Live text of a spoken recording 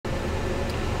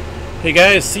Hey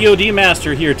guys, COD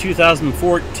Master here,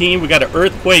 2014. We got an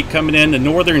earthquake coming into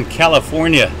Northern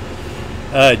California.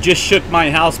 Just shook my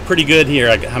house pretty good here.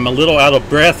 I'm a little out of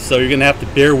breath, so you're gonna have to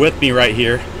bear with me right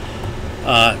here.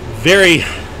 Very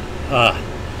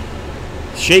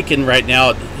shaken right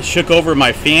now. It shook over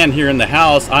my fan here in the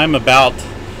house. I'm about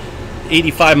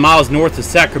 85 miles north of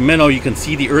Sacramento. You can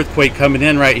see the earthquake coming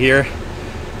in right here.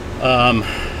 I'm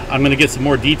gonna get some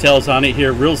more details on it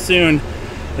here real soon.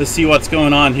 Let's see what's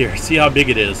going on here. See how big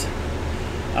it is.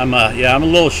 I'm a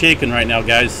little shaken right now,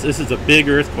 guys. This is a big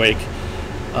earthquake.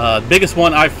 Biggest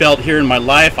one I've felt here in my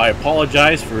life. I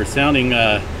apologize for sounding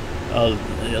a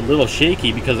little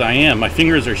shaky because I am. My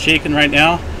fingers are shaking right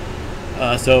now.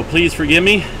 So please forgive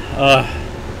me.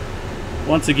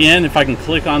 Once again, if I can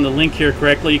click on the link here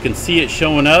correctly, you can see it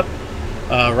showing up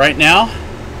right now.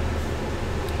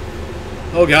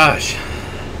 Oh gosh.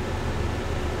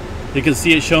 You can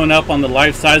see it showing up on the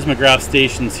live seismograph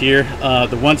stations here.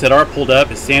 The ones that are pulled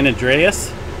up is San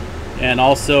Andreas, and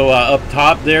also up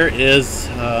top there is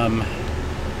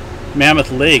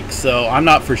Mammoth Lake. So I'm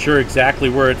not for sure exactly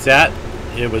where it's at.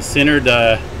 It was centered,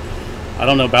 I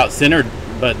don't know about centered,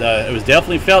 but it was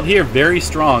definitely felt here very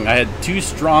strong. I had 2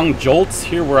 strong jolts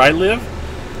here where I live,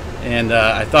 and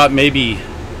I thought maybe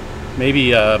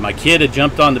my kid had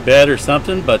jumped on the bed or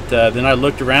something, but then I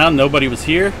looked around, nobody was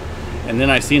here. And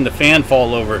then I seen the fan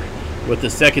fall over with the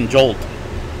second jolt.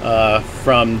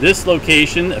 From this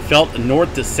location, it felt a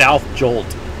north to south jolt.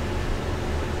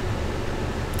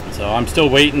 So I'm still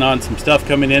waiting on some stuff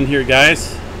coming in here,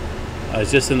 guys. I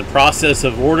was just in the process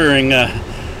of ordering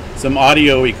some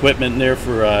audio equipment there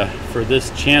for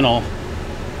this channel.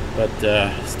 But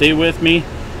stay with me.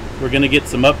 We're going to get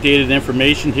some updated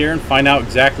information here and find out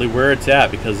exactly where it's at,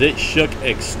 because it shook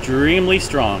extremely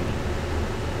strong.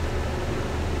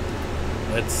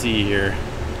 Let's see here.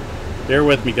 Bear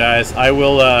with me, guys. I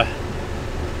will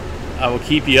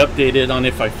keep you updated on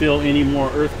if I feel any more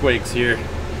earthquakes here.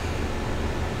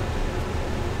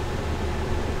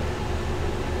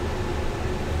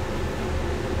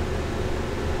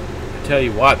 I tell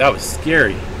you what, that was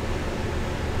scary.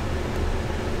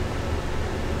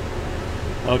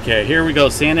 Okay, here we go.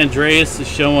 San Andreas is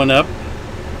showing up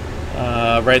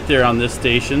right there on this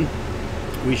station.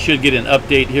 We should get an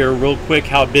update here real quick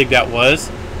how big that was.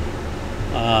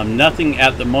 Nothing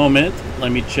at the moment.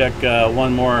 Let me check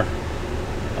one more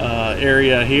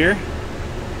area here.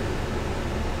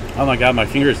 Oh my god, my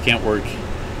fingers can't work.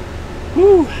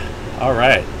 Whew.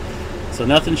 Alright, so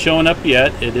nothing showing up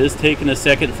yet. It is taking a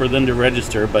second for them to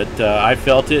register, but I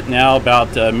felt it now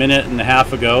about a minute and a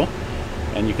half ago,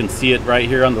 and you can see it right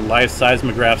here on the live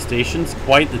seismograph stations.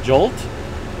 Quite the jolt.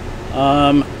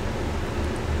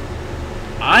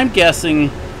 I'm guessing,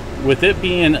 with it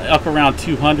being up around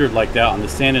 200 like that on the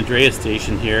San Andreas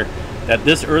station here, that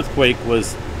this earthquake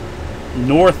was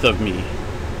north of me.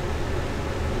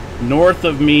 North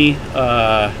of me,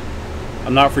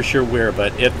 I'm not for sure where,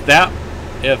 but if that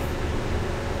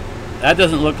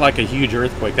doesn't look like a huge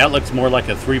earthquake, that looks more like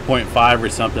a 3.5 or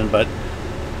something, but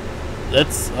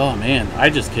that's, oh man, I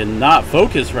just cannot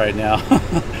focus right now.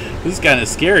 This is kind of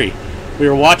scary. We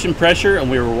were watching pressure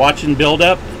and we were watching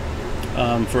buildup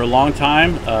for a long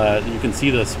time. You can see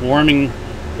the swarming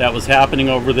that was happening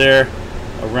over there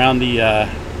around the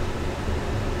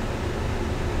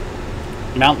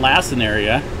Mount Lassen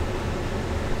area.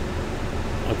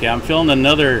 Okay, I'm feeling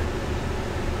another.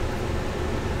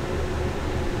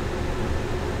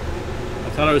 I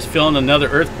thought I was feeling another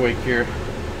earthquake here.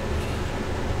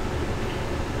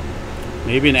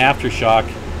 Maybe an aftershock.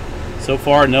 So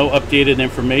far, no updated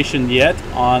information yet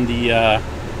on the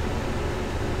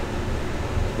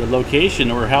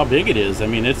location or how big it is. I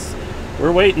mean,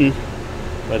 we're waiting,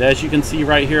 but as you can see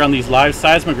right here on these live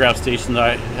seismograph stations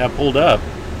I have pulled up,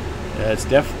 it's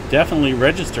definitely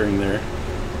registering there.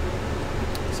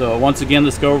 So once again,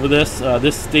 let's go over this.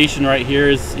 This station right here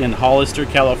is in Hollister,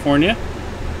 California,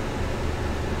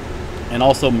 and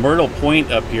also Myrtle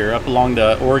Point up here, up along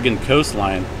the Oregon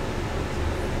coastline,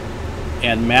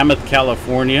 and Mammoth,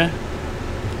 California.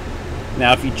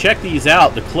 Now, if you check these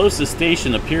out, the closest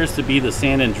station appears to be the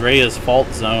San Andreas fault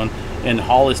zone in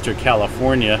Hollister,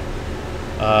 California.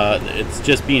 It's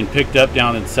just being picked up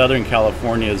down in Southern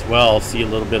California as well. See a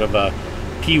little bit of a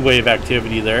P wave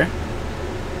activity there.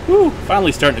 Whew,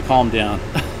 finally starting to calm down.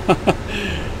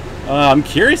 I'm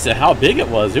curious at how big it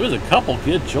was. It was a couple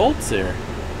good jolts there.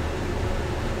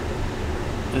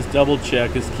 Let's double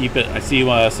check. Let's keep it. I see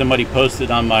somebody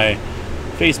posted on my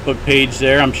Facebook page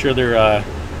there. I'm sure they're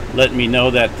letting me know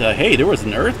that hey, there was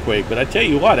an earthquake, but I tell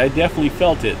you what, I definitely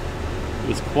felt it. It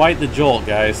was quite the jolt,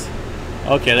 guys.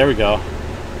 Okay, there we go.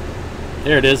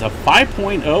 There it is, a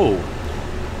 5.0.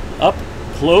 up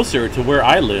closer to where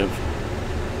I live.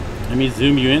 Let me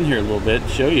zoom you in here a little bit,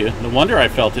 show you. No wonder I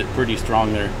felt it pretty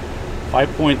strong there.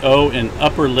 5.0 in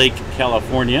Upper Lake,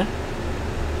 California.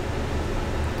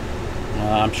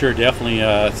 I'm sure definitely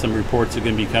some reports are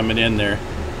going to be coming in there.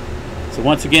 So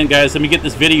once again, guys, let me get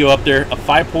this video up there. A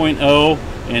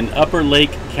 5.0 in Upper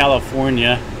Lake,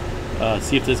 California.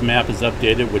 See if this map is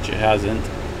updated, which it hasn't.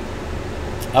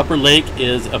 Upper Lake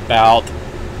is about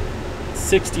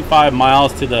 65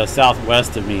 miles to the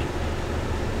southwest of me.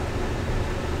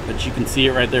 But you can see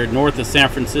it right there, north of San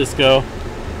Francisco.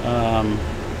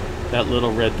 That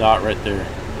little red dot right there.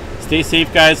 Stay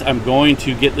safe, guys. I'm going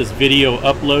to get this video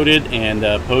uploaded and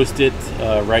post it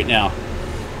right now.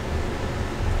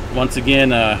 Once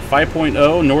again,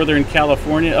 5.0 Northern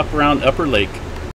California, up around Upper Lake.